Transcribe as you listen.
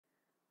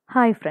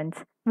Hi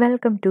friends,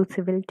 welcome to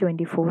civil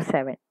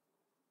 24/7.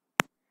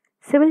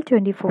 Civil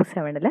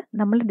 24/7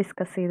 നമ്മൾ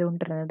discuss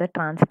ചെയ്തുകൊണ്ടിരുന്നത്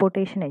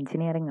transportation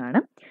engineering ആണ്.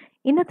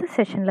 ഇന്നത്തെ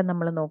സെഷനിൽ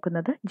നമ്മൾ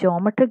നോക്കുന്നത്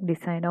ജോമെട്രിക്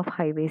ഡിസൈൻ ഓഫ്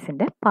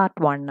ഹൈവേസിൻ്റെ പാർട്ട്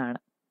 1 ആണ്.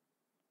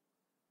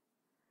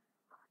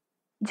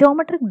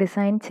 ജോമെട്രിക്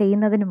ഡിസൈൻ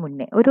ചെയ്യുന്നതിന്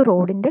മുന്നേ, ഒരു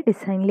റോഡിൻ്റെ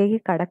ഡിസൈനിലേക്ക്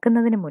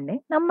കടക്കുന്നതിന് മുന്നേ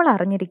നമ്മൾ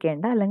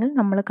അറിഞ്ഞിരിക്കേണ്ട അല്ലെങ്കിൽ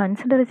നമ്മൾ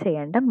കൺസിഡർ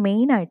ചെയ്യേണ്ട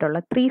മെയിൻ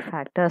ആയിട്ടുള്ള 3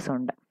 ഫാക്ടേഴ്സ്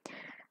ഉണ്ട്.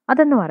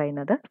 അതെന്ന്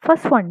പറയുന്നത്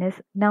first one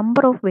is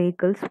number of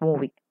vehicles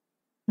moving.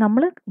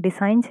 നമ്മൾ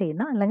ഡിസൈൻ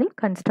ചെയ്യുന്ന അല്ലെങ്കിൽ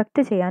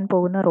കൺസ്ട്രക്റ്റ് ചെയ്യാൻ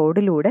പോകുന്ന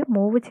റോഡിലൂടെ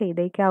മൂവ്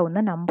ചെയ്തേക്കാവുന്ന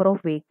നമ്പർ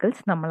ഓഫ്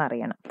വെഹിക്കിൾസ് നമ്മൾ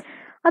അറിയണം.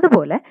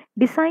 അതുപോലെ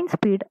design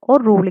speed or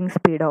ruling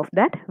speed of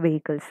that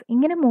vehicles.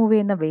 ഇങ്ങനെ മൂവ്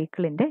ചെയ്യുന്ന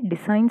വെഹിക്കിളിൻ്റെ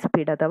ഡിസൈൻ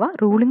സ്പീഡ് അഥവാ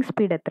റൂളിംഗ്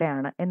സ്പീഡ്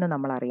എത്രയാണ് എന്ന്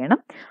നമ്മൾ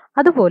അറിയണം.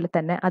 അതുപോലെ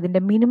തന്നെ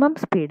അതിൻ്റെ മിനിമം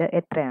സ്പീഡ്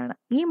എത്രയാണ്.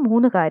 ഈ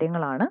 3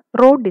 കാര്യങ്ങളാണ്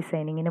റോഡ്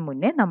ഡിസൈനിങ്ങിന്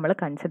മുന്നേ നമ്മൾ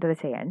കൺസിഡർ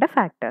ചെയ്യേണ്ട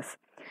factors.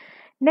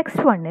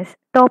 Next one is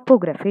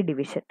topography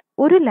division.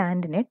 ഒരു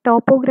ലാൻഡിനെ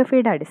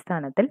ടോപ്പോഗ്രഫിയുടെ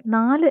അടിസ്ഥാനത്തിൽ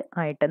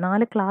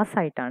 4 ക്ലാസ്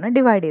ആയിട്ടാണ്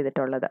ഡിവൈഡ്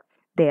ചെയ്തിട്ടുള്ളത്.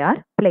 They are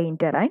plain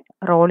terrain,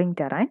 rolling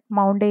terrain,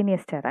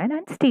 mountainous terrain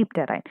and steep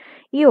terrain.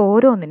 ഈ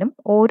ഓരോന്നിനും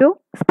ഓരോ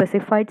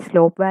സ്പെസിഫൈഡ്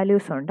സ്ലോപ്പ്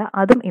വാല്യൂസ് ഉണ്ട്.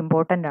 അതും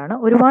ഇമ്പോർട്ടൻ്റ് ആണ്.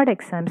 ഒരുപാട്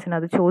എക്സാംസിന്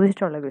അത്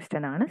ചോദിച്ചിട്ടുള്ള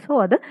ക്വസ്റ്റ്യൻ ആണ്. സോ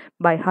അത്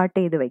ബൈ ഹാർട്ട്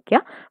ചെയ്ത് വയ്ക്കുക.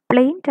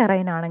 പ്ലെയിൻ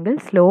ടെറൈൻ ആണെങ്കിൽ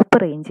സ്ലോപ്പ്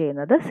റേഞ്ച്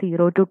ചെയ്യുന്നത്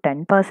 0 to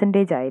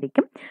 10%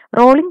 ആയിരിക്കും.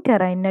 റോളിംഗ്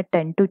ടെറൈനിന്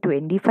 10 to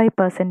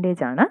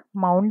 25% ആണ്.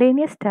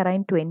 മൗണ്ടേനിയസ്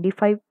ടെറൈൻ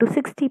 25 to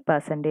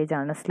 60%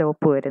 ആണ്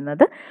സ്ലോപ്പ്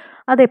വരുന്നത്.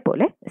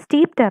 അതേപോലെ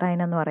സ്റ്റീപ്പ് ടെറൈൻ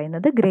എന്ന്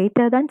പറയുന്നത്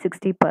ഗ്രേറ്റർ ദാൻ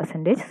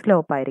 60%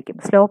 സ്ലോപ്പ് ആയിരിക്കും.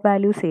 സ്ലോപ്പ്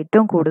വാല്യൂസ്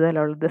ഏറ്റവും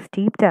കൂടുതലുള്ളത്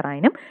സ്റ്റീപ്പ്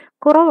ടെറൈനും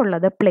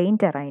കുറവുള്ളത് പ്ലെയിൻ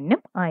ടെറൈനും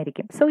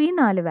ആയിരിക്കും. സോ ഈ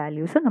 4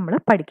 വാല്യൂസ് നമ്മൾ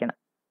പഠിക്കണം.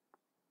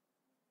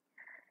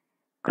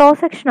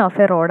 ക്രോസ് സെക്ഷൻ ഓഫ്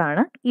എ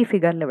റോഡാണ് ഈ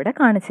ഫിഗറിൽ ഇവിടെ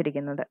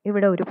കാണിച്ചിരിക്കുന്നത്.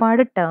 ഇവിടെ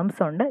ഒരുപാട്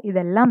ടേംസ് ഉണ്ട്,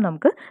 ഇതെല്ലാം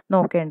നമുക്ക്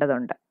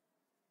നോക്കേണ്ടതുണ്ട്.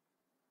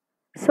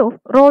 സോ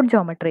റോഡ്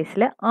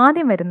ജോമെട്രീസിൽ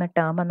ആദ്യം വരുന്ന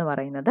ടേം എന്ന്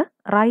പറയുന്നത്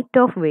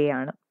റൈറ്റ് ഓഫ് വേ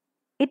ആണ്.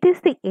 It is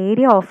the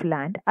area of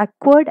land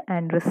acquired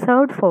and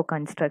reserved for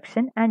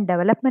construction and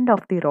development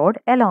of the road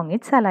along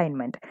its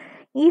alignment.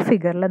 ഈ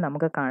ഫിഗറിൽ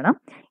നമുക്ക് കാണാം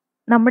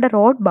നമ്മുടെ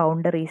റോഡ്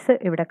ബൗണ്ടറീസ്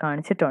ഇവിടെ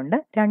കാണിച്ചിട്ടുണ്ട്.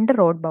 2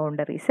 റോഡ്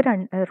ബൗണ്ടറീസ്,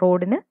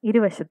 റോഡിന്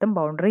ഇരുവശത്തും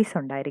ബൗണ്ടറീസ്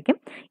ഉണ്ടായിരിക്കും.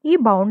 ഈ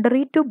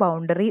ബൗണ്ടറി ടു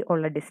ബൗണ്ടറി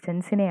ഉള്ള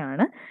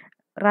ഡിസ്റ്റൻസിനെയാണ്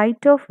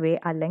റൈറ്റ് ഓഫ് വേ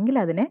അല്ലെങ്കിൽ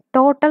അതിനെ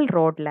ടോട്ടൽ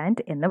റോഡ്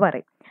ലാൻഡ് എന്ന്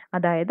പറയും.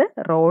 അതായത്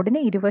റോഡിന്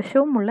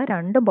ഇരുവശവുമുള്ള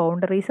 2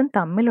 ബൗണ്ടറീസും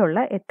തമ്മിലുള്ള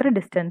എത്ര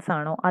ഡിസ്റ്റൻസ്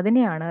ആണോ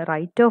അതിനെയാണ്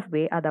റൈറ്റ് ഓഫ്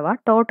വേ അഥവാ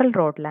ടോട്ടൽ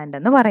റോഡ് ലാൻഡ്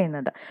എന്ന്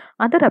പറയുന്നത്.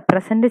 അത്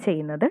റെപ്രസെൻറ്റ്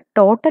ചെയ്യുന്നത്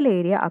total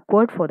area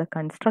acquired for the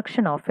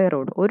construction of A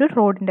road. ഒരു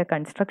റോഡിൻ്റെ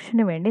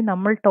കൺസ്ട്രക്ഷന് വേണ്ടി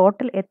നമ്മൾ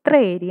ടോട്ടൽ എത്ര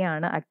ഏരിയ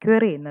ആണ്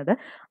അക്വയർ ചെയ്യുന്നത്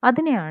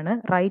അതിനെയാണ്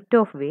റൈറ്റ്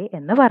ഓഫ് വേ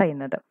എന്ന്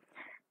പറയുന്നത്.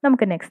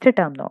 നമുക്ക് നെക്സ്റ്റ്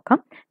ടേം നോക്കാം.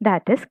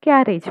 That is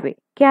carriage way.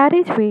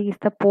 Carriage way is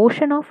the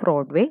portion of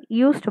roadway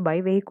used by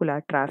vehicular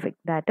traffic.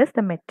 That is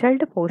the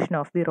metalled portion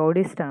of the road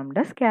is termed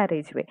as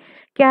carriage way.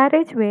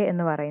 Carriage way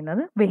എന്ന്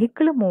പറയുന്നത്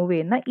vehicle move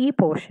ചെയ്യുന്ന ഈ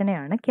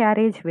പോർഷനെയാണ്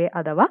carriage way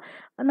അഥവാ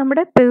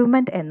നമ്മുടെ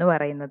പേവ്മെൻറ്റ് എന്ന്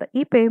പറയുന്നത്.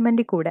 ഈ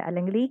പേവ്മെൻറ്റിൽ കൂടെ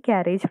അല്ലെങ്കിൽ ഈ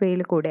carriage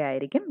വേയിൽ കൂടെ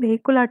ആയിരിക്കും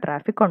വെഹിക്കുലർ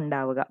ട്രാഫിക്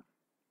ഉണ്ടാവുക.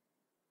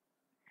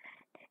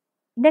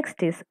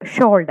 Next is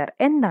shoulder.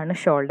 എന്താണ്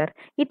shoulder?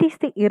 It is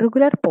the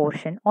irregular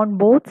portion on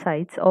both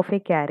sides of A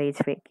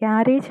carriage way.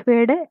 Carriage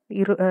വേയുടെ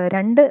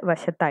 2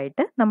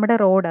 വശത്തായിട്ട് നമ്മുടെ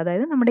റോഡ്,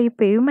 അതായത് നമ്മുടെ ഈ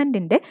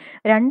പേവ്മെൻറ്റിൻ്റെ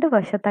 2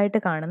 വശത്തായിട്ട്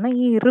കാണുന്ന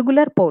ഈ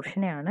ഇറഗുലർ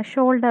പോർഷനെയാണ്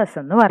ഷോൾഡേഴ്സ്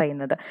എന്ന്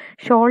പറയുന്നത്.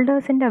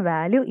 ഷോൾഡേഴ്സിൻ്റെ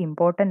വാല്യൂ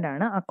ഇമ്പോർട്ടൻ്റ്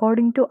ആണ്.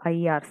 അക്കോർഡിംഗ് ടു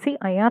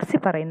IRC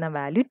പറയുന്ന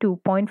വാല്യൂ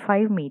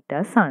 2.5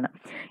 മീറ്റേഴ്സ് ആണ്.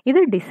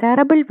 ഇത്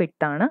ഡിസൈറബിൾ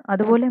വിഡ്ത്ത് ആണ്.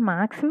 അതുപോലെ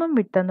മാക്സിമം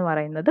വിഡ്ത്ത് എന്ന്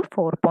പറയുന്നത്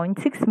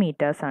 4.6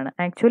 മീറ്റേഴ്സ് ആണ്.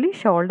 ആക്ച്വലി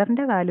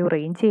ഷോൾഡറിൻ്റെ വാല്യൂ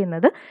റേഞ്ച് ചെയ്യുന്നത്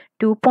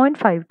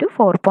 2.5 to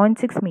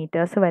 4.6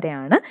 മീറ്റേഴ്സ്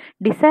വരെയാണ്.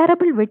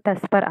 Desirable width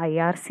as per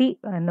IRC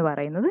എന്ന്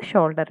പറയുന്നത്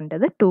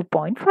ഷോൾഡറിൻ്റെത്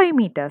 2.5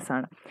 മീറ്റേഴ്സ്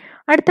ആണ്.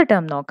 അടുത്ത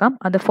ടേം നോക്കാം.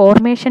 അത്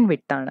ഫോർമേഷൻ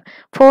വിഡ്ത്ത് ആണ്.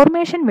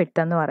 ഫോർമേഷൻ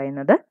വിഡ്ത്ത് എന്ന്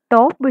പറയുന്നത്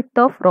top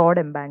width off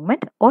road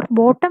embankment or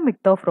bottom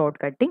width off road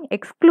cutting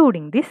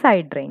excluding the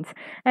side drains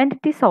and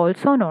it is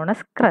also known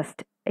as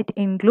crest. It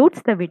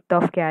includes the width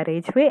of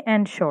carriage way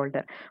and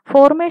shoulder.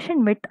 Formation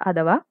width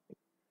അഥവാ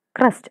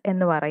crest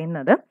എന്ന്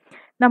പറയുന്നത്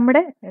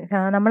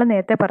നമ്മൾ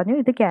നേരത്തെ പറഞ്ഞു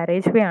ഇത്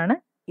carriage വേ ആണ്.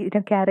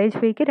 Carriage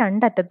wake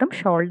 2 അറ്റത്തും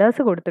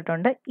shoulders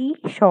കൊടുത്തിട്ടുണ്ട്. ഈ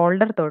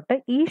ഷോൾഡർ തൊട്ട്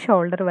ഈ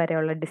ഷോൾഡർ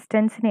വരെയുള്ള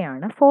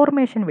ഡിസ്റ്റൻസിനെയാണ്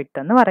ഫോർമേഷൻ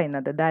വിഡ്ത്ത് എന്ന്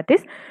പറയുന്നത്. That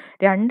is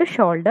 2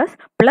 shoulders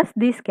plus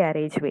these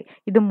carriage വേ,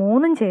 ഇത്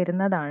 3ഉം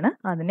ചേരുന്നതാണ്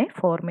അതിനെ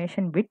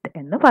ഫോർമേഷൻ വിഡ്ത്ത്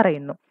എന്ന്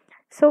പറയുന്നു.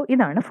 സോ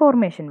ഇതാണ്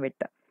formation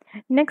width.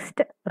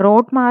 Next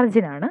road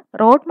margin ആണ്.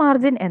 റോഡ്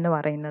മാർജിൻ എന്ന്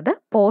പറയുന്നത്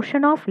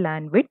portion of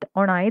land width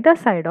on either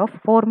side of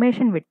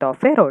formation width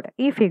of A road.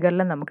 ഈ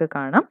ഫിഗറിൽ നമുക്ക്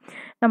കാണാം.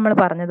 നമ്മൾ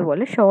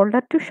പറഞ്ഞതുപോലെ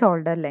shoulder to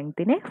shoulder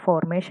ലെങ്തിനെ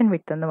formation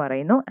width എന്ന്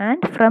പറയുന്നു.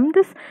 And from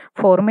this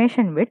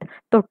formation width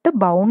തൊട്ട്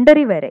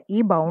ബൗണ്ടറി വരെ,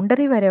 ഈ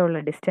ബൗണ്ടറി വരെയുള്ള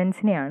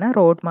ഡിസ്റ്റൻസിനെയാണ്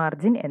റോഡ്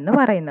മാർജിൻ എന്ന്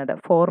പറയുന്നത്.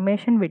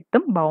 ഫോർമേഷൻ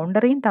വിഡ്ത്തും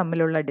ബൗണ്ടറിയും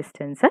തമ്മിലുള്ള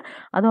ഡിസ്റ്റൻസ്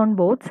അത് on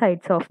both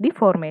sides of the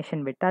formation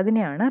width,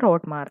 അതിനെയാണ്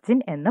റോഡ്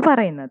മാർജിൻ എന്ന്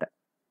പറയുന്നത്.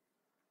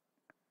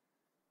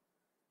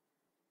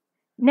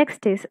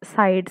 Next is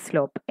side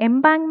slope.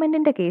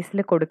 എംബാങ്ക്മെൻറ്റിൻ്റെ കേസിൽ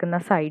കൊടുക്കുന്ന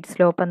സൈഡ്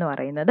സ്ലോപ്പ് എന്ന്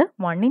പറയുന്നത്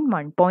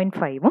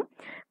 1:1.5ഉം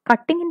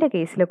കട്ടിങ്ങിൻ്റെ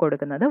കേസിൽ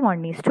കൊടുക്കുന്നത്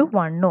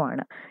 1:1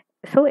 ആണ്.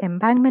 സോ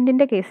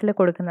എംബാങ്ക്മെൻറ്റിൻ്റെ കേസിൽ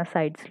കൊടുക്കുന്ന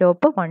സൈഡ്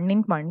സ്ലോപ്പ്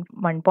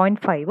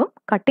 1:1.5ഉം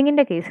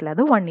കട്ടിങ്ങിൻ്റെ കേസിൽ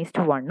അത്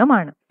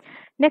 1:1ഉമാണ്.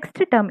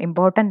 നെക്സ്റ്റ് ടേം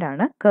ഇമ്പോർട്ടൻ്റ്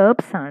ആണ്,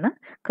 കേർബ്സ് ആണ്.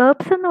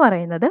 കേർബ്സ് എന്ന്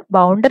പറയുന്നത്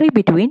boundary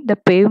between the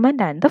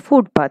payment and the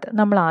foot path.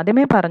 നമ്മൾ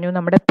ആദ്യമേ പറഞ്ഞു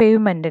നമ്മുടെ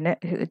പേയ്മെൻറ്റിന്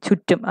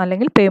ചുറ്റും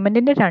അല്ലെങ്കിൽ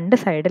പേയ്മെൻറ്റിൻ്റെ രണ്ട്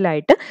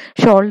സൈഡിലായിട്ട്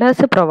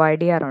ഷോൾഡേഴ്സ്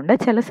പ്രൊവൈഡ് ചെയ്യാറുണ്ട്.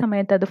 ചില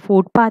സമയത്ത് അത്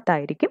ഫുട് പാത്ത്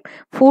ആയിരിക്കും.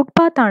 ഫുട്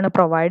പാത്ത് ആണ്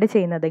പ്രൊവൈഡ്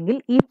ചെയ്യുന്നതെങ്കിൽ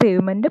ഈ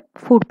പേയ്മെൻറ്റും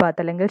ഫുട്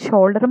പാത്ത് അല്ലെങ്കിൽ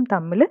ഷോൾഡറും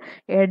തമ്മിൽ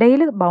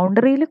ഇടയിൽ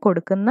ബൗണ്ടറിയിൽ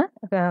കൊടുക്കുന്ന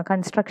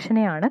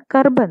കൺസ്ട്രക്ഷനെയാണ്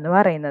കർബ് എന്ന്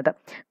പറയുന്നത്.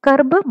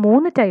 കർബ്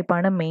 3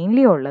 ടൈപ്പാണ്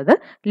മെയിൻലി ഉള്ളത്: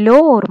 law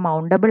or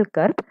mountable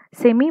കർബ്,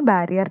 semi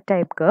barrier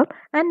type കർബ്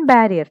and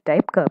barrier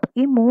type കർബ്.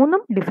 ഈ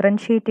മൂന്നും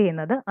ഡിഫറൻഷിയേറ്റ്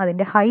ചെയ്യുന്നത്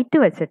അതിൻ്റെ ഹൈറ്റ്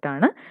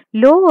വെച്ചിട്ടാണ്.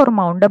 ലോ ഓർ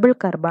മൗണ്ടബിൾ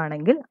കർബ്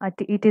ആണെങ്കിൽ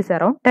it is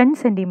around 10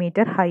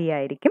 centimetre high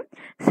ആയിരിക്കും.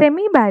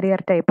 സെമി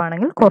ബാരിയർ ടൈപ്പ്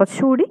ആണെങ്കിൽ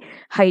കുറച്ചുകൂടി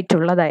ഹൈറ്റ്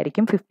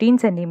ഉള്ളതായിരിക്കും, 15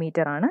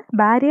 സെൻറ്റിമീറ്റർ ആണ്.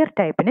 ബാരിയർ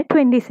ടൈപ്പിന്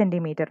 20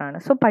 സെൻറ്റിമീറ്റർ ആണ്.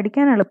 സോ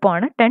പഠിക്കാൻ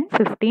എളുപ്പമാണ് 10,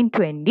 15,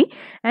 20.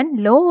 ആൻഡ്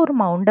ലോ ഓർ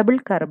മൗണ്ടബിൾ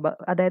കർബ്,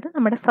 അതായത്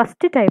നമ്മുടെ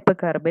ഫസ്റ്റ് ടൈപ്പ്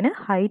കർബിന്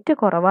ഹൈറ്റ്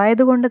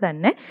കുറവായതുകൊണ്ട്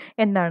തന്നെ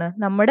എന്താണ്,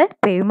 നമ്മുടെ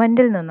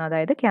പേയ്മെൻറ്റിൽ നിന്ന്,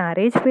 അതായത്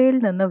ക്യാരേജ് വേയിൽ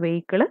നിന്ന്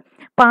വെഹിക്കിൾ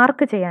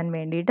പാർക്ക് ചെയ്യാൻ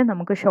വേണ്ടിയിട്ട്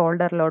നമുക്ക്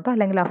ഷോൾഡറിലോട്ടോ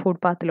അല്ലെങ്കിൽ ആ ഫുട്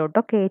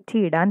പാത്തിലോട്ടോ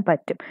കയറ്റിയിടാൻ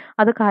പറ്റും.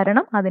 അത്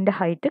കാരണം അതിൻ്റെ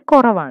ഹൈറ്റ്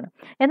കുറവാണ്.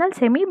 എന്നാൽ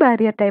സെമി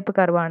ബാരിയർ ടൈപ്പ്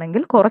കർവ്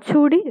ആണെങ്കിൽ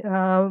കുറച്ചുകൂടി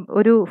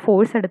ഒരു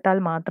ഫോഴ്സ് എടുത്താൽ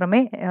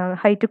മാത്രമേ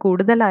ഹൈറ്റ്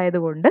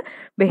കൂടുതലായതുകൊണ്ട്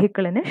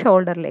വെഹിക്കിളിന്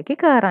ഷോൾഡറിലേക്ക്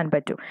കയറാൻ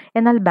പറ്റൂ.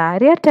 എന്നാൽ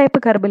ബാരിയർ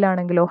ടൈപ്പ്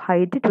കർബിലാണെങ്കിലോ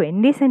ഹൈറ്റ്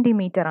 20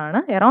 സെൻറ്റിമീറ്റർ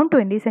ആണ്. അറൌണ്ട്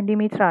 20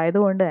 സെൻറ്റിമീറ്റർ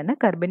ആയതുകൊണ്ട് തന്നെ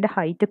കർബിൻ്റെ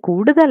ഹൈറ്റ്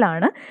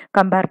കൂടുതലാണ്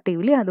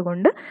കമ്പാരിറ്റീവ്ലി.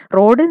 അതുകൊണ്ട്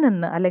റോഡിൽ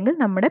നിന്ന് അല്ലെങ്കിൽ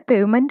നമ്മുടെ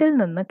പേയ്മെൻറ്റിൽ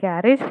നിന്ന്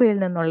ക്യാരേജ് വേയിൽ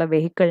നിന്നുള്ള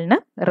വെഹിക്കിളിന്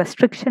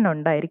റെസ്ട്രിക്ഷൻ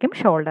ഉണ്ടായിരിക്കും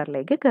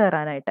ഷോൾഡറിലേക്ക്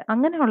കയറാനായിട്ട്.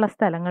 അങ്ങനെയുള്ള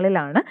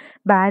സ്ഥലങ്ങളിലാണ്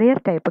ബാരിയർ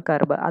ടൈപ്പ്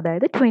കർബ്,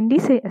 അതായത്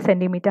 20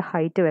 സെൻറ്റിമീറ്റർ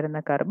ഹൈറ്റ്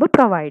വരുന്ന കർബ്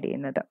പ്രൊവൈഡ്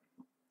ചെയ്യുന്നത്.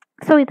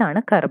 സോ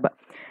ഇതാണ് കർബ്.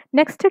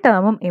 നെക്സ്റ്റ്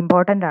ടേമും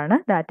ഇമ്പോർട്ടൻ്റ് ആണ്,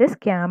 ദാറ്റ് ഈസ്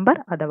ക്യാമ്പർ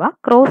അഥവാ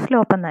ക്രോസ്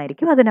സ്ലോപ്പ്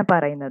എന്നായിരിക്കും അതിനെ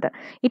പറയുന്നത്.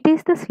 It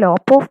is the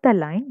slope of the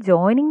line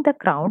joining the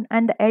crown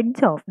and the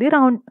edge of the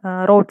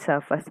road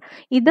surface.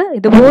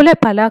 ഇതുപോലെ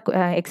പല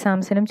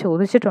എക്സാംസിനും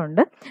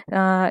ചോദിച്ചിട്ടുണ്ട്.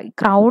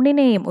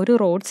 ക്രൗണിനെയും ഒരു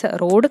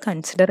റോഡ്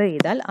കൺസിഡർ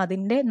ചെയ്താൽ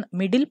അതിൻ്റെ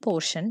മിഡിൽ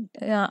പോർഷൻ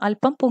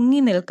അല്പം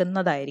പൊങ്ങി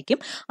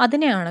നിൽക്കുന്നതായിരിക്കും,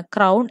 അതിനെയാണ്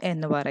ക്രൗൺ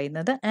എന്ന്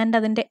പറയുന്നത്. ആൻഡ്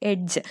അതിൻ്റെ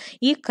എഡ്ജ്,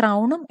 ഈ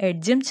ക്രൗണും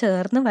എഡ്ജും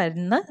ചേർന്ന്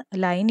വരുന്ന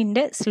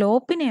ലൈനിൻ്റെ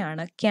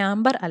സ്ലോപ്പിനെയാണ്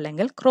ക്യാമ്പർ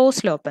അല്ലെങ്കിൽ ക്രോസ്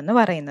സ്ലോപ്പ് എന്ന്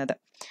പറയുന്നത്.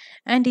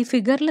 ആൻഡ് ഈ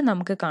ഫിഗറിൽ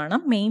നമുക്ക്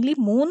കാണാം മെയിൻലി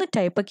 3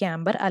 ടൈപ്പ്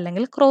ക്യാമ്പർ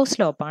അല്ലെങ്കിൽ ക്രോസ്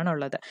സ്ലോപ്പ്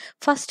ആണുള്ളത്.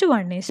 First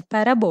one is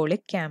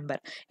parabolic camper,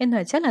 എന്ന്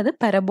വെച്ചാൽ അത്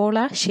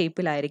പരബോള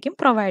ഷേപ്പിലായിരിക്കും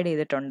provide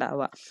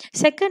ചെയ്തിട്ടുണ്ടാവുക.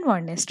 Second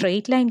one is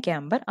straight line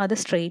camper, അത്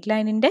സ്ട്രെയിറ്റ്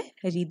ലൈനിൻ്റെ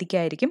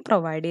രീതിക്കായിരിക്കും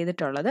പ്രൊവൈഡ്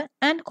ചെയ്തിട്ടുള്ളത്.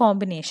 And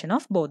combination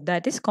of both,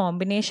 that is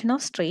combination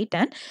of straight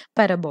and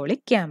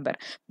parabolic camper.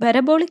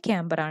 Parabolic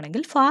camper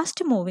ആണെങ്കിൽ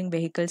fast moving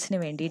വെഹിക്കിൾസിന്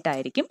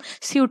വേണ്ടിയിട്ടായിരിക്കും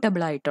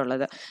suitable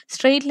ആയിട്ടുള്ളത്.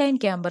 Straight line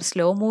camper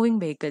slow moving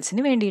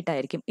വെഹിക്കിൾസിന്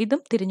വേണ്ടിയിട്ടായിരിക്കും.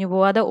 ഇതും തിരിഞ്ഞു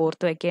പോവാതെ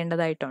ഓർത്ത്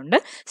വെക്കേണ്ടതായിട്ടുണ്ട്.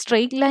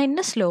 Straight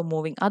ലൈനിന് സ്ലോ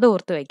മൂവിങ് അത്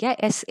ഓർത്ത് വയ്ക്കുക,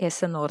 SS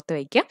എന്ന് ഓർത്ത്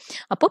വയ്ക്കുക.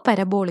 അപ്പോൾ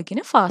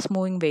പാരബോളിക്കിന് ഫാസ്റ്റ്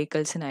മൂവിങ്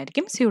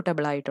വെഹിക്കിൾസിനായിരിക്കും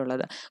സ്യൂട്ടബിൾ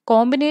ആയിട്ടുള്ളത്.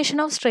 Combination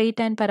of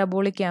straight and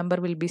parabolic camper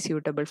will be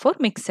suitable for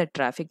mixed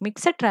traffic.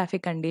 Mixed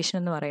traffic condition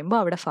എന്ന് പറയുമ്പോൾ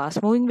അവിടെ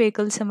ഫാസ്റ്റ് മൂവിങ്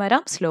വെഹിക്കിൾസും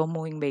വരാം, സ്ലോ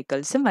മൂവിങ്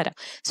വെഹിക്കിൾസും വരാം.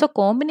 So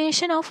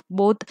combination of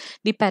both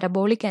the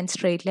parabolic and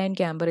straight line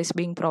camper is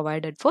being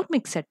provided four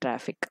mixed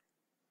traffic.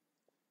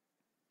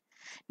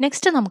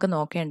 Next നമുക്ക്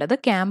നോക്കേണ്ടത്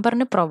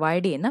ക്യാമ്പറിന്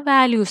provide ചെയ്യുന്ന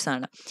values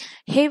ആണ്.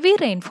 Heavy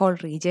rainfall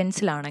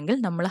റീജിയൻസിലാണെങ്കിൽ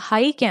നമ്മൾ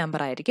ഹൈ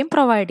ക്യാമ്പർ ആയിരിക്കും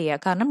പ്രൊവൈഡ് ചെയ്യുക.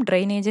 കാരണം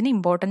ഡ്രെയിനേജിന്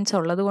ഇമ്പോർട്ടൻസ്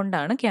ഉള്ളത്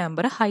കൊണ്ടാണ്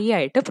ക്യാമ്പർ ഹൈ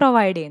ആയിട്ട്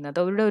പ്രൊവൈഡ് ചെയ്യുന്നത്.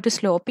 ഇവിടെ ഒരു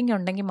സ്ലോപ്പിംഗ്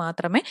ഉണ്ടെങ്കിൽ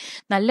മാത്രമേ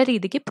നല്ല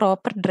രീതിക്ക്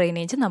പ്രോപ്പർ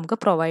ഡ്രെയിനേജ് നമുക്ക്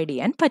പ്രൊവൈഡ്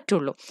ചെയ്യാൻ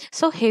പറ്റുള്ളൂ.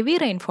 So heavy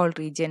rainfall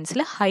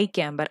റീജിയൻസിൽ high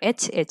camper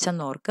HH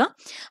എന്ന് ഓർക്കുക.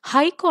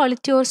 High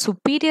quality or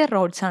superior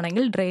roads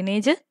ആണെങ്കിൽ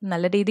ഡ്രെയിനേജ്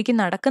നല്ല രീതിക്ക്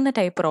നടക്കുന്ന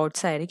ടൈപ്പ്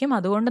റോഡ്സ് ആയിരിക്കും.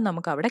 അതുകൊണ്ട്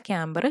നമുക്ക് അവിടെ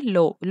ക്യാമ്പർ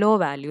ലോ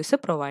വാല്യൂസ്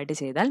പ്രൊവൈഡ്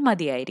ചെയ്താൽ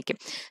മതിയായിരിക്കും.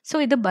 സോ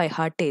ഇത് ബൈ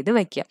ഹാർട്ട് ചെയ്ത്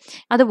വയ്ക്കുക.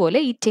 അതുപോലെ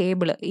ഈ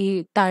ടേബിൾ, ഈ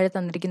താഴെ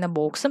തന്നിരിക്കുന്ന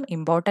ബോക്സും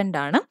ഇമ്പോർട്ടൻ്റ്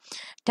ആണ്.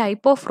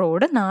 Type off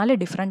road, 4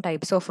 different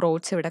types of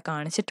roads ഇവിടെ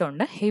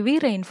കാണിച്ചിട്ടുണ്ട്. ഹെവി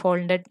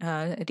റെയിൻഫോളിൻ്റെ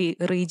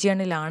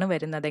റീജിയണിലാണ്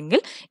വരുന്നതെങ്കിൽ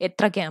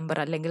എത്ര ക്യാമ്പർ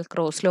അല്ലെങ്കിൽ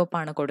ക്രോസ് സ്ലോപ്പ്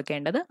ആണ്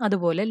കൊടുക്കേണ്ടത്.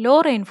 അതുപോലെ ലോ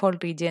റെയിൻഫോൾ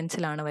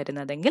റീജിയൻസിലാണ്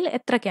വരുന്നതെങ്കിൽ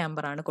എത്ര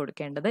ക്യാമ്പർ ആണ്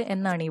കൊടുക്കേണ്ടത്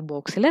എന്നാണ് ഈ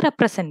ബോക്സിൽ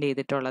റെപ്രസെൻറ്റ്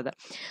ചെയ്തിട്ടുള്ളത്.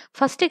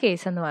 ഫസ്റ്റ്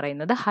കേസ് എന്ന്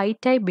പറയുന്നത് high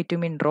type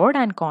bitumen road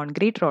and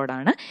concrete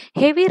റോഡാണ്.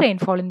 ഹെവി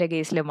റെയിൻഫോളിൻ്റെ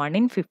കേസിൽ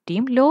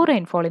 1:50, ലോ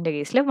റെയിൻഫോളിൻ്റെ കേസിൽ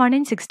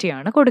 1:60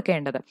 ആണ്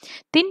കൊടുക്കേണ്ടത്.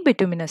 തിൻ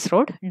ബിറ്റുമിനസ്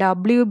റോഡ്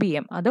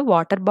WBM, അത്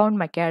വാട്ടർ ബൗണ്ട്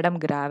മക്കാഡം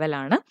ഗ്രാവൽ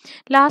ആണ്.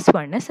 Last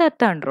one is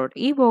earthen road.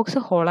 ഈ ബോക്സ്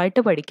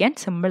ഹോളായിട്ട് പഠിക്കാൻ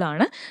സിമ്പിൾ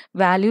ആണ്,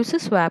 വാല്യൂസ്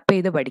സ്വാപ്പ്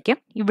ചെയ്ത് പഠിക്കാം.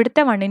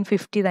 ഇവിടുത്തെ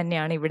 1:50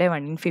 തന്നെയാണ് ഇവിടെ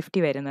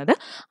 1:50 വരുന്നത്.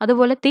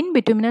 അതുപോലെ തിൻ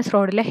ബിറ്റുമിനസ്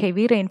റോഡിലെ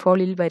ഹെവി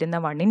റെയിൻഫോളിൽ വരുന്ന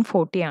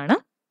 1:40 ആണ്.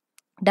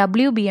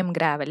 WBM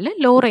ഗ്രാവലിൽ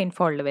ലോ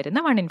റെയിൻഫോളിൽ വരുന്ന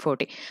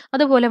 1:40.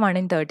 അതുപോലെ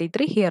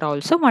 1:33, ഹിയർ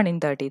ഓൾസോ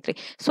 1:33.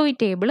 സോ ഈ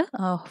ടേബിൾ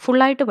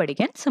ഫുള്ളായിട്ട്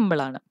പഠിക്കാൻ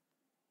സിമ്പിളാണ്.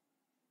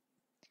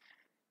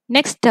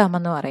 നെക്സ്റ്റ് ടേം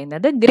എന്ന്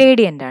പറയുന്നത്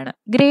ഗ്രേഡിയൻ്റ് ആണ്.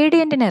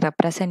 ഗ്രേഡിയൻറ്റിനെ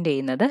റെപ്രസെൻ്റ്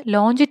ചെയ്യുന്നത്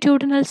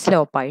ലോഞ്ചിറ്റ്യൂഡിനൽ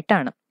സ്ലോപ്പ്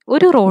ആയിട്ടാണ്.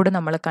 ഒരു റോഡ്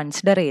നമ്മൾ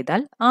കൺസിഡർ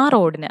ചെയ്താൽ ആ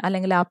റോഡിന്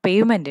അല്ലെങ്കിൽ ആ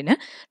പേയ്മെൻറ്റിന്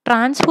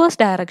ട്രാൻസ്വേഴ്സ്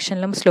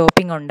ഡയറക്ഷനിലും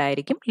സ്ലോപ്പിംഗ്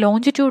ഉണ്ടായിരിക്കും,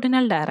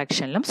 ലോഞ്ചിറ്റ്യൂഡിനൽ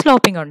ഡയറക്ഷനിലും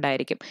സ്ലോപ്പിംഗ്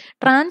ഉണ്ടായിരിക്കും.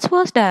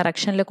 ട്രാൻസ്വേഴ്സ്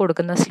ഡയറക്ഷനിൽ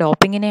കൊടുക്കുന്ന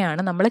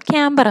സ്ലോപ്പിങ്ങിനെയാണ് നമ്മൾ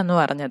ക്യാമ്പർ എന്ന്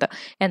പറഞ്ഞത്.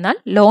 എന്നാൽ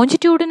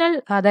ലോഞ്ചിറ്റ്യൂഡിനൽ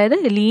അതായത്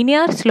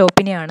ലീനിയർ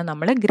സ്ലോപ്പിനെയാണ്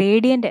നമ്മൾ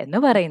ഗ്രേഡിയൻ്റ്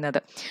എന്ന്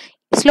പറയുന്നത്.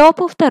 Slope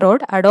of the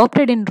road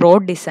adopted in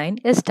road design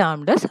is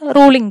termed as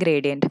ruling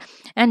gradient.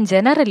 And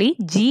generally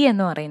G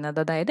എന്ന്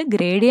പറയുന്നത് അതായത്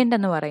ഗ്രേഡിയൻ്റ്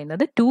എന്ന്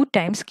പറയുന്നത് 2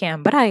 times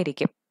camber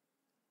ആയിരിക്കും.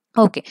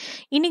 ഓക്കെ,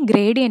 ഇനി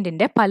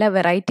ഗ്രേഡിയൻറ്റിൻ്റെ പല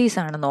വെറൈറ്റീസ്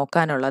ആണ്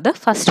നോക്കാനുള്ളത്.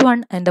 First one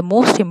and the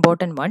most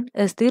important one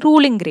is the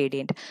ruling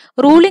gradient.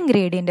 Ruling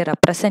gradient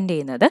represent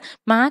ചെയ്യുന്നത്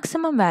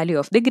maximum value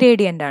of the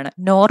gradient ആണ്.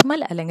 നോർമൽ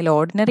അല്ലെങ്കിൽ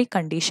ഓർഡിനറി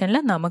കണ്ടീഷനിൽ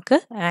നമുക്ക്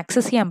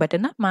ആക്സസ് ചെയ്യാൻ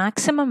പറ്റുന്ന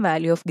മാക്സിമം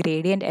വാല്യൂ ഓഫ്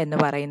ഗ്രേഡിയൻറ്റ് എന്ന്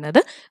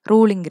പറയുന്നത്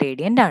റൂളിംഗ്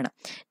ഗ്രേഡിയൻ്റ് ആണ്.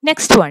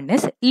 Next one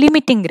is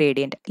limiting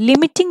gradient.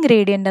 Limiting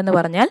gradient എന്ന്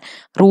പറഞ്ഞാൽ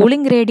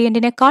റൂളിംഗ്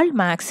ഗ്രേഡിയൻറ്റിനേക്കാൾ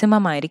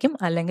മാക്സിമം ആയിരിക്കും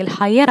അല്ലെങ്കിൽ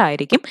ഹയർ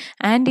ആയിരിക്കും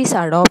and is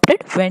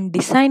adopted when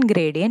design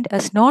gradient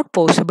is not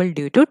possible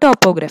due to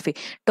topography.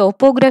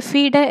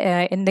 ടോപ്പോഗ്രഫിയുടെ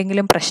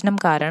എന്തെങ്കിലും പ്രശ്നം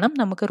കാരണം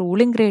നമുക്ക്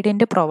റൂളിംഗ്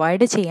ഗ്രേഡിയൻറ്റ്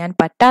പ്രൊവൈഡ് ചെയ്യാൻ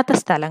പറ്റാത്ത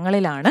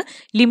സ്ഥലങ്ങളിലാണ്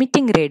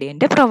ലിമിറ്റിംഗ്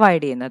ഗ്രേഡിയൻറ്റ്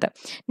പ്രൊവൈഡ് ചെയ്യുന്നത്.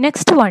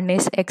 Next one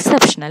is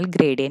exceptional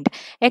gradient.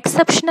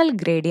 Exceptional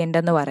gradient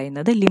എന്ന്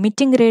പറയുന്നത്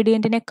ലിമിറ്റിംഗ്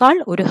ഗ്രേഡിയൻറ്റിനേക്കാൾ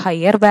ഒരു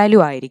ഹയർ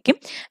വാല്യൂ ആയിരിക്കും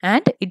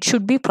and it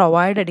should be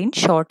provided in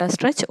shorter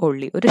stretch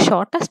only. ഒരു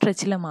ഷോർട്ടർ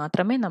സ്ട്രെച്ചിൽ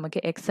മാത്രമേ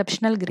നമുക്ക്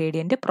എക്സെപ്ഷണൽ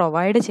ഗ്രേഡിയൻറ്റ്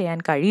പ്രൊവൈഡ് ചെയ്യാൻ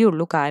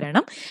കഴിയുള്ളൂ.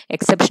 കാരണം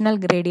എക്സെപ്ഷണൽ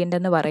ഗ്രേഡിയൻറ്റ്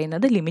എന്ന്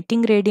പറയുന്നത്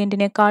ലിമിറ്റിംഗ്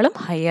ഗ്രേഡിയൻറ്റിനേക്കാളും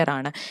ഹയർ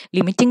ആണ്.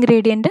 ലിമിറ്റിംഗ്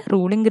ഗ്രേഡിയൻറ്റ്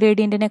റൂളിംഗ്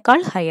ഗ്രേഡിയൻറ്റിനേക്കാൾ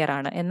ഹയർ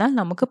ആണ്. എന്നാൽ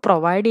നമുക്ക്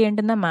പ്രൊവൈഡ്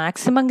ചെയ്യേണ്ടുന്ന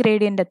മാക്സിമം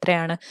ഗ്രേഡിയൻറ്റ്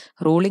എത്രയാണ്?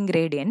 റൂളിംഗ്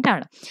ഗ്രേഡിയൻ്റ്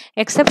ആണ്.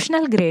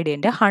 എക്സെപ്ഷണൽ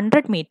ഗ്രേഡിയൻറ്റ്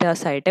 100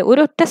 മീറ്റേഴ്സ് ആയിട്ട്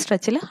ഒരൊറ്റ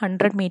സ്ട്രെച്ചിൽ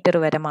 100 മീറ്റർ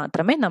വരെ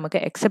മാത്രമേ നമുക്ക്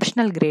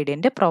എക്സെപ്ഷണൽ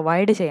ഗ്രേഡിയൻറ്റ്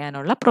പ്രൊവൈഡ്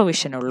ചെയ്യാനുള്ള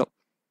പ്രൊവിഷൻ ഉള്ളൂ.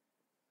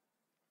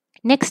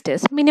 Next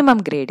is minimum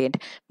gradient.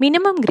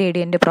 Minimum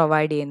gradient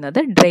provide ചെയ്യുന്നത്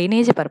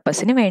ഡ്രെയിനേജ്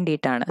പർപ്പസിന്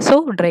വേണ്ടിയിട്ടാണ്. സോ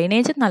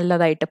ഡ്രെയിനേജ്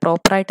നല്ലതായിട്ട്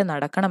പ്രോപ്പറായിട്ട്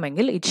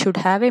നടക്കണമെങ്കിൽ it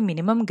should have A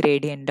minimum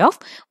gradient of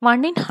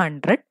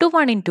 1/100 to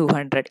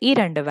 1/200. ഈ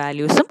രണ്ട്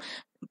വാല്യൂസും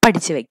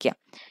പഠിച്ചു വയ്ക്കുക.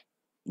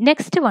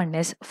 Next one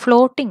is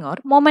floating or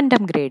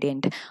momentum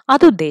gradient.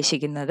 അത്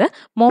ഉദ്ദേശിക്കുന്നത്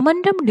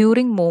momentum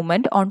during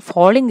movement on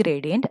falling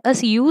gradient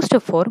is used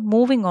for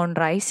moving on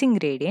rising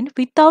gradient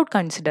without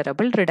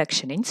considerable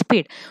reduction in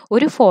speed.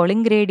 ഒരു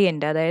falling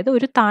gradient അതായത്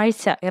ഒരു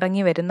താഴ്ച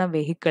ഇറങ്ങി വരുന്ന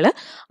വെഹിക്കിൾ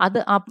അത്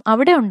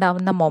അവിടെ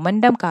ഉണ്ടാവുന്ന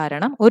മൊമെൻറ്റം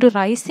കാരണം ഒരു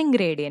റൈസിംഗ്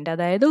ഗ്രേഡിയൻറ്റ്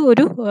അതായത്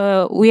ഒരു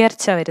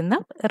ഉയർച്ച വരുന്ന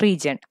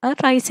റീജിയൻ ആ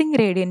റൈസിംഗ്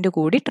ഗ്രേഡിയൻറ്റ്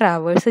കൂടി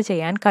ട്രാവേഴ്സ്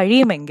ചെയ്യാൻ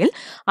കഴിയുമെങ്കിൽ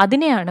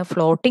അതിനെയാണ്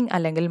ഫ്ലോട്ടിംഗ്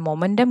അല്ലെങ്കിൽ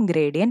മൊമെൻറ്റം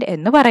ഗ്രേഡിയൻറ്റ്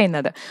എന്ന്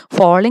പറയുന്നത്.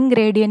 ഫോളിംഗ്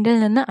ഗ്രേഡിയൻറ്റിൽ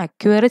നിന്ന്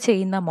അക്വയർ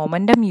ചെയ്യുന്ന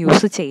മൊമെൻറ്റം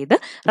യൂസ് ചെയ്ത്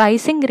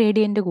റൈസിംഗ്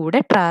ഗ്രേഡിയൻറ്റ് കൂടെ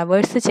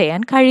ട്രാവേഴ്സ്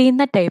ചെയ്യാൻ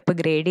കഴിയുന്ന ടൈപ്പ്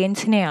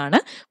ഗ്രേഡിയൻസിനെയാണ്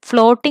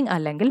ഫ്ലോട്ടിംഗ്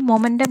അല്ലെങ്കിൽ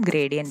മൊമെൻറ്റം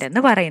ഗ്രേഡിയൻറ്റ്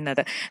എന്ന്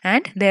പറയുന്നത്.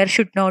 And their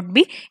should not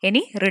be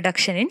any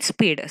reduction in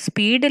speed.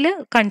 സ്പീഡിൽ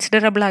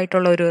കൺസിഡറബിൾ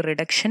ആയിട്ടുള്ള ഒരു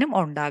റിഡക്ഷനും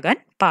ഉണ്ടാകാൻ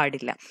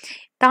പാടില്ല.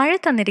 താഴെ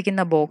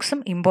തന്നിരിക്കുന്ന ബോക്സും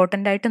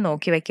ഇമ്പോർട്ടൻ്റ് ആയിട്ട്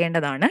നോക്കി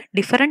വെക്കേണ്ടതാണ്.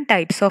 Different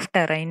types of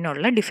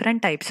ടെറൈനുള്ള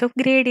different types of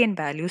gradient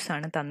values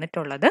ആണ്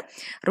തന്നിട്ടുള്ളത്.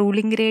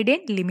 Ruling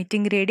gradient,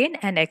 limiting gradient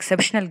and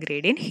exceptional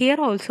gradient. Here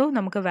also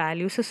നമുക്ക്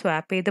വാല്യൂസ്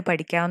സ്വാപ്പ് ചെയ്ത്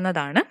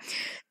പഠിക്കാവുന്നതാണ്.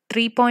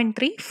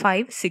 3.3,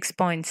 5,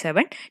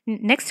 6.7,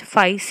 next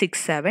 5, 6,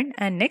 7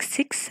 and next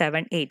 6,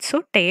 7, 8. So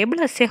table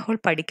S A whole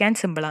പഠിക്കാൻ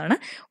സിമ്പിളാണ്.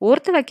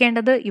 ഓർത്ത്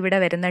വെക്കേണ്ടത് ഇവിടെ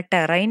വരുന്ന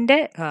ടെറൈൻ്റെ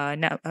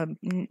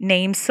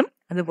നെയിംസും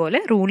അതുപോലെ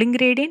ruling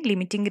gradient,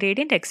 limiting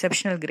gradient,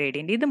 exceptional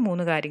gradient, ഇത്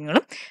 3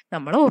 കാര്യങ്ങളും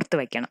നമ്മൾ ഓർത്ത്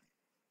വയ്ക്കണം.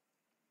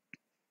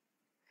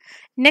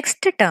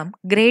 നെക്സ്റ്റ് ടേം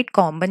ഗ്രേഡ്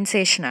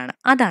കോമ്പൻസേഷൻ ആണ്.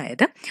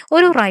 അതായത്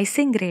ഒരു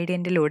റൈസിംഗ്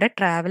ഗ്രേഡിയൻറ്റിലൂടെ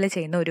ട്രാവൽ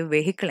ചെയ്യുന്ന ഒരു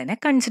വെഹിക്കിളിനെ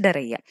കൺസിഡർ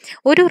ചെയ്യുക.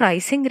 ഒരു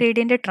റൈസിംഗ്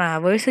ഗ്രേഡിയൻറ്റ്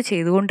ട്രാവേഴ്സ്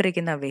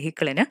ചെയ്തുകൊണ്ടിരിക്കുന്ന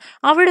വെഹിക്കിളിന്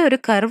അവിടെ ഒരു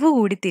കർവ്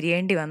കൂടി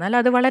തിരിയേണ്ടി വന്നാൽ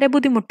അത് വളരെ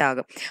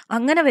ബുദ്ധിമുട്ടാകും.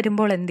 അങ്ങനെ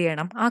വരുമ്പോൾ എന്ത്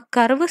ചെയ്യണം? ആ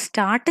കർവ്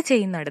സ്റ്റാർട്ട്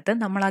ചെയ്യുന്നിടത്ത്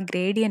നമ്മൾ ആ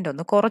ഗ്രേഡിയൻ്റ്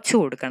ഒന്ന് കുറച്ചു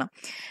കൊടുക്കണം.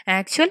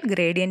 ആക്ച്വൽ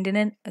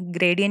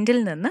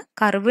ഗ്രേഡിയൻറ്റിൽ നിന്ന്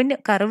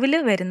കർവിൽ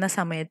വരുന്ന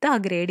സമയത്ത് ആ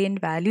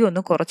ഗ്രേഡിയൻറ്റ് വാല്യൂ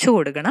ഒന്ന് കുറച്ചു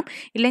കൊടുക്കണം.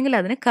 ഇല്ലെങ്കിൽ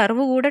അതിന്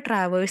കർവ് കൂടെ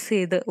ട്രാവേഴ്സ്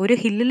ചെയ്ത് ഒരു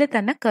ഹില്ലിൽ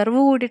തന്നെ കർവ്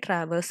കൂടി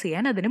ട്രാവേഴ്സ്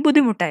ചെയ്യാൻ അതിന്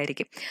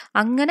ബുദ്ധിമുട്ടായിരിക്കും.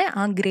 അങ്ങനെ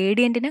ആ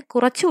ഗ്രേഡിയൻറ്റിനെ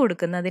കുറച്ചു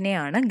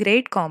കൊടുക്കുന്നതിനെയാണ്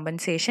ഗ്രേഡ്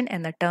കോമ്പൻസേഷൻ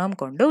എന്ന ടേം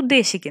കൊണ്ട്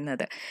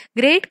ഉദ്ദേശിക്കുന്നത്.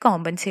 ഗ്രേഡ്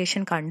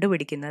കോമ്പൻസേഷൻ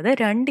കണ്ടുപിടിക്കുന്നത്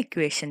 2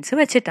 ഇക്വേഷൻസ്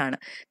വെച്ചിട്ടാണ്.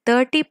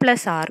 30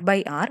 +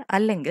 r/r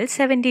അല്ലെങ്കിൽ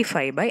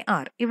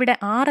 75/r. ഇവിടെ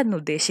r എന്ന്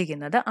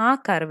ഉദ്ദേശിക്കുന്നത് ആ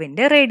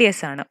കർവിൻ്റെ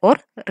റേഡിയസ് ആണ്, or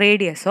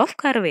radius of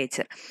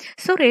curvature.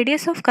 So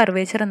radius of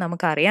curvature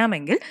നമുക്ക്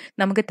അറിയാമെങ്കിൽ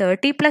നമുക്ക്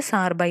 30 +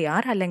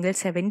 r/r അല്ലെങ്കിൽ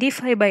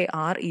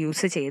 75/r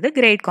യൂസ് ചെയ്ത്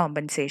ഗ്രേഡ്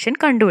കോമ്പൻസേഷൻ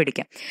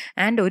കണ്ടുപിടിക്കാം.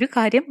 ആൻഡ് ഒരു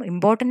കാര്യം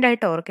ഇമ്പോർട്ടൻ്റ്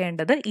ആയിട്ട്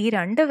ഓർക്കേണ്ടത്, ഈ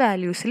 2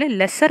 വാല്യൂസിൽ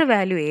ലെസ്സർ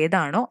വാല്യൂ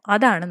ഏതാണോ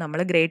അതാണ് നമ്മൾ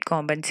ഗ്രേഡ്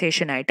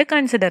കോമ്പൻസേഷൻ ആയിട്ട്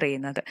കൺസിഡർ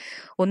ചെയ്യുന്നത്.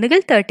 ഒന്നുകിൽ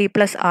 30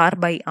 +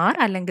 r/r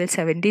അല്ലെങ്കിൽ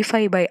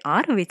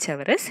 75/r,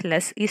 whichever is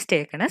less is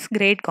taken as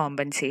grade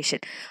compensation.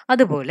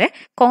 അതുപോലെ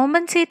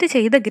കോമ്പൻസേറ്റ്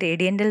ചെയ്ത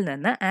ഗ്രേഡിയൻറ്റിൽ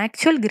നിന്ന്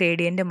ആക്ച്വൽ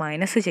ഗ്രേഡിയൻറ്റ്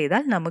മൈനസ്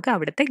ചെയ്താൽ നമുക്ക്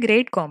അവിടുത്തെ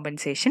ഗ്രേഡ്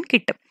കോമ്പൻസേഷൻ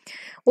കിട്ടും.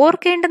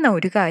 ഓർക്കേണ്ടുന്ന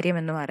ഒരു കാര്യം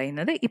എന്ന്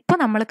പറയുന്നത്, ഇപ്പോൾ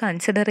നമ്മൾ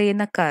കൺസിഡർ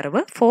ചെയ്യുന്ന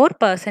കർവ്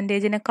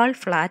 4%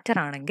 ഫ്ലാറ്റർ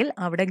ആണെങ്കിൽ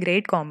അവിടെ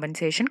ഗ്രേഡ്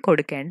കോമ്പൻസേഷൻ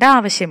കൊടുക്കേണ്ട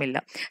ആവശ്യമില്ല.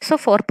 സോ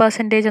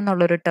 4%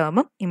 എന്നുള്ളൊരു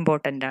ടേമും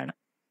ഇമ്പോർട്ടൻ്റ് ആണ്.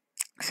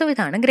 സോ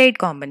ഇതാണ് grade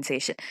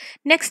compensation.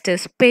 Next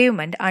is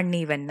payment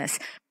അൺഈവൻനെസ്.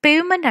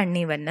 Payment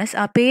അൺഈവൻനെസ്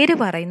ആ പേര്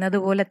പറയുന്നത്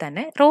പോലെ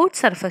തന്നെ റോഡ്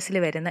സർഫസിൽ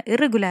വരുന്ന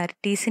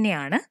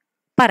ഇറഗുലാരിറ്റീസിനെയാണ്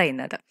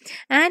പറയുന്നത്.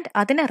 ആൻഡ്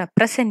അതിനെ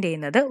റെപ്രസെൻ്റ്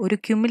ചെയ്യുന്നത് ഒരു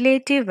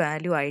ക്യുമുലേറ്റീവ്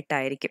വാല്യൂ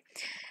ആയിട്ടായിരിക്കും.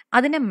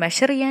 അതിനെ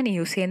മെഷർ ചെയ്യാൻ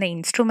യൂസ് ചെയ്യുന്ന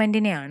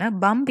ഇൻസ്ട്രുമെൻറ്റിനെയാണ്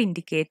ബംപ്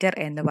ഇൻഡിക്കേറ്റർ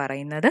എന്ന്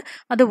പറയുന്നത്.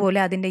 അതുപോലെ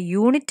അതിൻ്റെ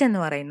യൂണിറ്റ് എന്ന്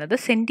പറയുന്നത്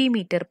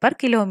സെൻറ്റിമീറ്റർ പെർ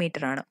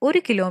കിലോമീറ്റർ ആണ്. ഒരു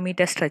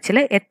കിലോമീറ്റർ സ്ട്രെച്ചിൽ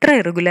എത്ര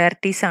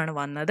ഇറഗുലാരിറ്റീസ് ആണ്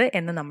വന്നത്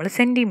എന്ന് നമ്മൾ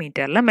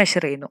സെൻറ്റിമീറ്ററിൽ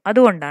മെഷർ ചെയ്യുന്നു.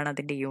 അതുകൊണ്ടാണ്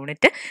അതിൻ്റെ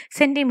യൂണിറ്റ്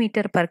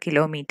സെൻറ്റിമീറ്റർ പെർ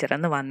കിലോമീറ്റർ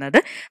എന്ന് വന്നത്.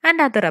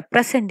 ആൻഡ് അത്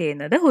റെപ്രസെൻ്റ്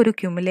ചെയ്യുന്നത് ഒരു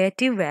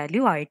ക്യുമുലേറ്റീവ്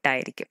വാല്യൂ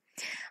ആയിട്ടായിരിക്കും.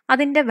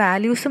 അതിൻ്റെ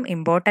വാല്യൂസും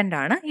ഇമ്പോർട്ടൻ്റ്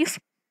ആണ്. If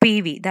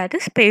PV, that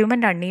is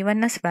pavement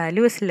unevenness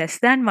value, is less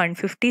than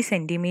 150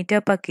 centimeter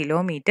per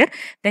kilometer,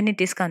 then it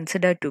is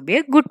considered to be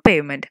a good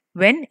pavement.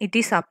 When it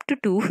is up to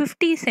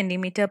 250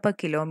 centimeter per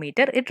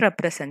kilometer, it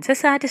represents a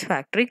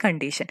satisfactory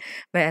condition.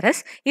 Whereas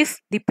if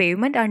the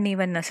pavement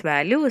unevenness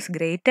value is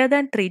greater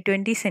than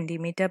 320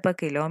 centimeter per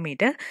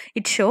kilometer,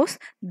 it shows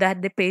that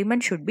the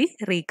pavement should be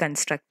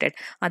reconstructed.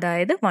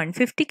 അതായത്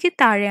 150ക്ക്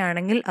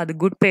താഴെയാണെങ്കിൽ അത്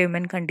good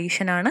payment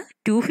condition ആണ്.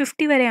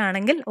 250 വരെ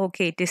ആണെങ്കിൽ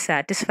okay it is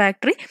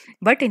satisfactory.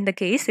 But in the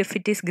case if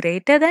it is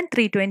greater than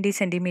 320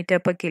 centimeter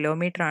per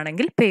kilometer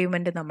ആണെങ്കിൽ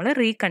payment നമ്മൾ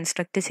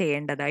reconstruct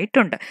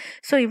ചെയ്യേണ്ടതായിട്ടുണ്ട്.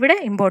 So ഇവിടെ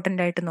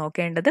ഇമ്പോർട്ടൻ്റ് ആയിട്ട്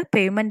നോക്കേണ്ടത്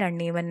പേയ്മെൻറ്റ്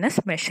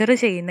അൺഈവൻനെസ് മെഷർ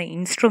ചെയ്യുന്ന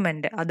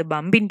ഇൻസ്ട്രുമെൻ്റ് അത്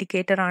ബംപ്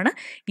ഇൻഡിക്കേറ്റർ ആണ്,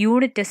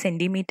 യൂണിറ്റ്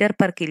സെൻറ്റിമീറ്റർ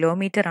പെർ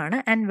കിലോമീറ്റർ ആണ്.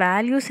 ആൻഡ്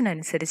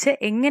വാല്യൂസിനനുസരിച്ച്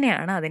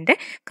എങ്ങനെയാണ് അതിൻ്റെ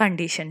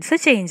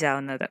കണ്ടീഷൻസ് ചേഞ്ച്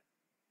ആവുന്നത്.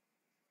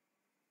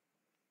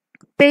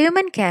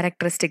 പേയ്മെൻറ്റ്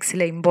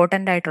ക്യാരക്ടറിസ്റ്റിക്സിൽ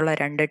ഇമ്പോർട്ടൻ്റ് ആയിട്ടുള്ള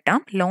രണ്ട് term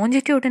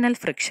longitudinal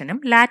ഫ്രിക്ഷനും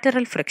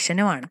lateral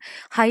ഫ്രിക്ഷനുമാണ്.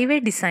 Highway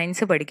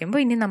designs പഠിക്കുമ്പോൾ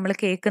ഇനി നമ്മൾ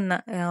കേൾക്കുന്ന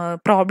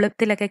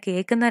പ്രോബ്ലത്തിലൊക്കെ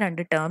കേൾക്കുന്ന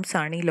രണ്ട് ടേംസ്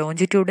ആണ് ഈ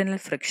ലോഞ്ചിറ്റ്യൂഡിനൽ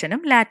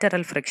ഫ്രിക്ഷനും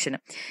ലാറ്ററൽ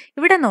ഫ്രിക്ഷനും.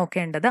 ഇവിടെ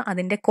നോക്കേണ്ടത്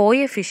അതിൻ്റെ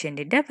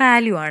കോഎഫിഷ്യൻറ്റിൻ്റെ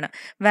വാല്യൂ ആണ്.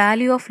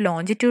 Value of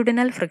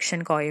longitudinal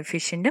friction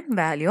കോഎഫിഷ്യൻറ്റും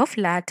value of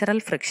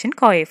lateral friction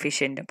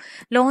കോഎഫിഷ്യൻറ്റും.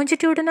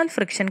 Longitudinal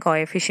friction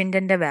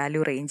കോഎഫിഷ്യൻറ്റിൻ്റെ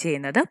value range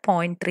ചെയ്യുന്നത്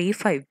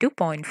 0.35 to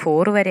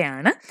 0.4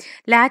 വരെയാണ്.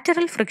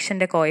 ലാറ്ററൽ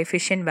ഫ്രിക്ഷൻ്റെ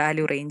കോഎഫിഷ്യൻ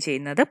വാല്യൂ റേഞ്ച്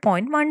ചെയ്യുന്നത്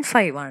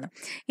 0.15 ആണ്.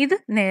 ഇത്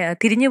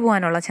തിരിഞ്ഞു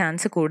പോകാനുള്ള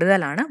ചാൻസ്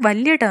കൂടുതലാണ്.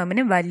 വലിയ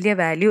ടേമിന് വലിയ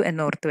വാല്യൂ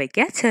എന്നോർത്ത്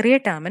വയ്ക്കുക, ചെറിയ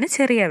ടേമിന്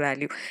ചെറിയ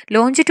value.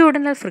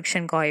 Longitudinal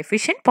friction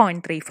കോഎഫിഷ്യൻ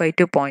 0.35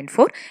 to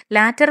 0.4,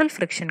 lateral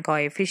friction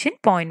കോഎഫിഷ്യൻ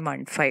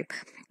 0.15.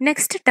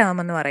 Next term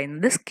എന്ന്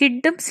പറയുന്നത്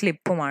സ്കിഡും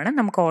സ്ലിപ്പുമാണ്.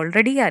 നമുക്ക്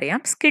ഓൾറെഡി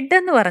അറിയാം, സ്കിഡ്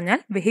എന്ന് പറഞ്ഞാൽ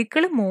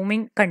വെഹിക്കിൾ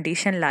മൂവിങ്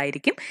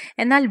കണ്ടീഷനിലായിരിക്കും,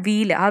 എന്നാൽ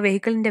വീല് ആ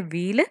വെഹിക്കിളിൻ്റെ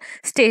വീല്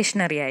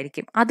സ്റ്റേഷനറി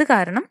ആയിരിക്കും. അത്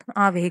കാരണം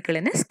ആ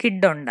വെഹിക്കിളിന്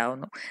സ്കിഡ്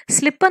ഉണ്ടാവുന്നു.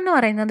 സ്ലിപ്പ് എന്ന്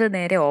പറയുന്നത്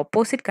നേരെ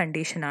ഓപ്പോസിറ്റ്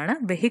കണ്ടീഷനാണ്.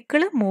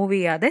 വെഹിക്കിൾ മൂവ്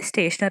ചെയ്യാതെ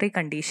സ്റ്റേഷനറി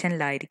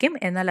കണ്ടീഷനിലായിരിക്കും,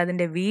 എന്നാൽ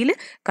അതിൻ്റെ വീല്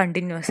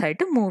കണ്ടിന്യൂസ്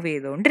ആയിട്ട് മൂവ്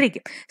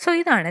ചെയ്തുകൊണ്ടിരിക്കും. സോ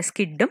ഇതാണ്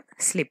സ്കിഡും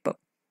സ്ലിപ്പും.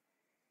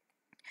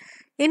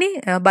 ഇനി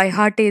ബൈ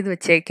ഹാർട്ട് ചെയ്ത്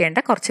വെച്ചേക്കേണ്ട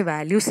കുറച്ച്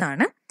വാല്യൂസ്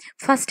ആണ്.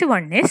 First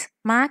one is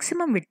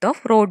maximum width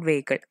off road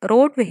vehicle.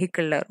 Road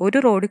വെഹിക്കിളിൽ ഒരു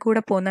റോഡിൽ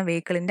കൂടെ പോകുന്ന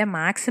വെഹിക്കിളിൻ്റെ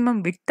മാക്സിമം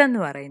വിഡ്ത്ത് എന്ന്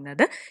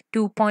പറയുന്നത്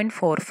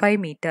 2.45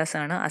 മീറ്റേഴ്സ്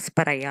ആണ് ആസ്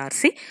പെർ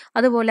IRC.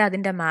 അതുപോലെ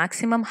അതിൻ്റെ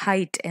മാക്സിമം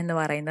ഹൈറ്റ് എന്ന്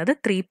പറയുന്നത്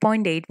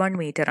 3.81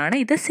 മീറ്റർ ആണ്.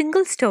 ഇത്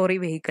സിംഗിൾ സ്റ്റോറി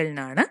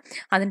വെഹിക്കിളിനാണ്.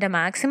 അതിൻ്റെ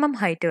മാക്സിമം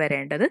ഹൈറ്റ്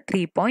വരേണ്ടത്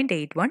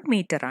 3.81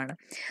 മീറ്റർ ആണ്.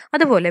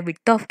 അതുപോലെ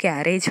വിഡ്ത്ത് ഓഫ്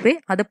കാരേജ് വേ,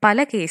 അത്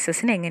പല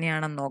കേസസിന്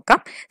എങ്ങനെയാണെന്ന്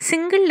നോക്കാം.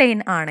 സിംഗിൾ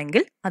ലൈൻ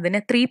ആണെങ്കിൽ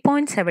അതിന്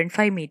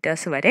 3.75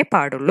 മീറ്റേഴ്സ് വരെ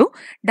പാടുള്ളൂ.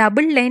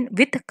 ഡബിൾ ലൈൻ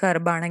വിത്ത്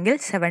കർബ് ആണെങ്കിൽ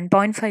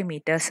 7.5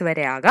 മീറ്റേഴ്സ്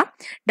വരെ ആകാം.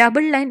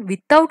 ഡബിൾ ലൈൻ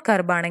വിത്തൗട്ട്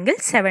കർബ് ആണെങ്കിൽ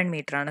 7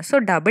 മീറ്റർ ആണ്. സോ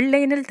ഡബിൾ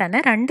ലൈനിൽ തന്നെ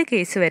രണ്ട്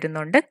കേസ്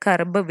വരുന്നുണ്ട്,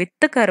 കർബ്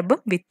വിത്ത് കർബും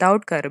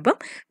വിത്തൗട്ട് കർബും.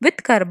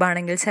 വിത്ത് കർബ്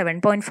ആണെങ്കിൽ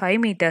 7.5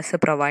 മീറ്റേഴ്സ്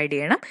പ്രൊവൈഡ്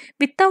ചെയ്യണം,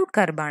 വിത്തൗട്ട്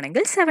കർബ്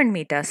ആണെങ്കിൽ 7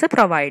 മീറ്റേഴ്സ്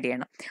പ്രൊവൈഡ്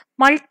ചെയ്യണം.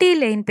 മൾട്ടി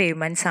ലൈൻ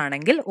പേയ്മെൻറ്റ്സ്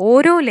ആണെങ്കിൽ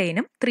ഓരോ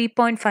ലൈനും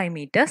 3.5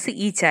 മീറ്റേഴ്സ്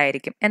ഈച്ച്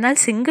ആയിരിക്കും, എന്നാൽ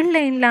സിംഗിൾ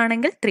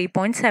ലൈനിലാണെങ്കിൽ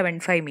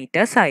 3.75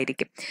 മീറ്റേഴ്സ്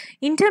ആയിരിക്കും.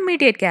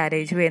 ഇന്റർമീഡിയറ്റ്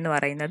കാരേജ് വേ എന്ന്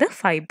പറയുന്നത്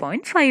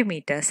 5.5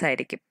 മീറ്റേഴ്സ്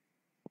ആയിരിക്കും.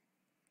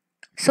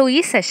 സോ ഈ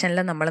സെഷനിൽ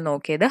നമ്മൾ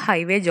നോക്കിയത്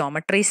ഹൈവേ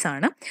ജോമെട്രീസ്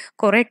ആണ്.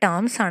 കുറേ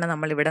ടേംസ് ആണ്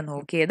നമ്മളിവിടെ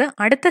നോക്കിയത്.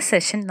 അടുത്ത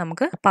സെഷൻ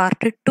നമുക്ക്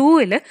പാർട്ട്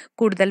 2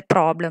 കൂടുതൽ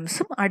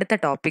പ്രോബ്ലംസും അടുത്ത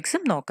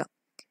ടോപ്പിക്സും നോക്കാം.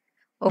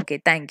 Okay,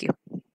 thank you.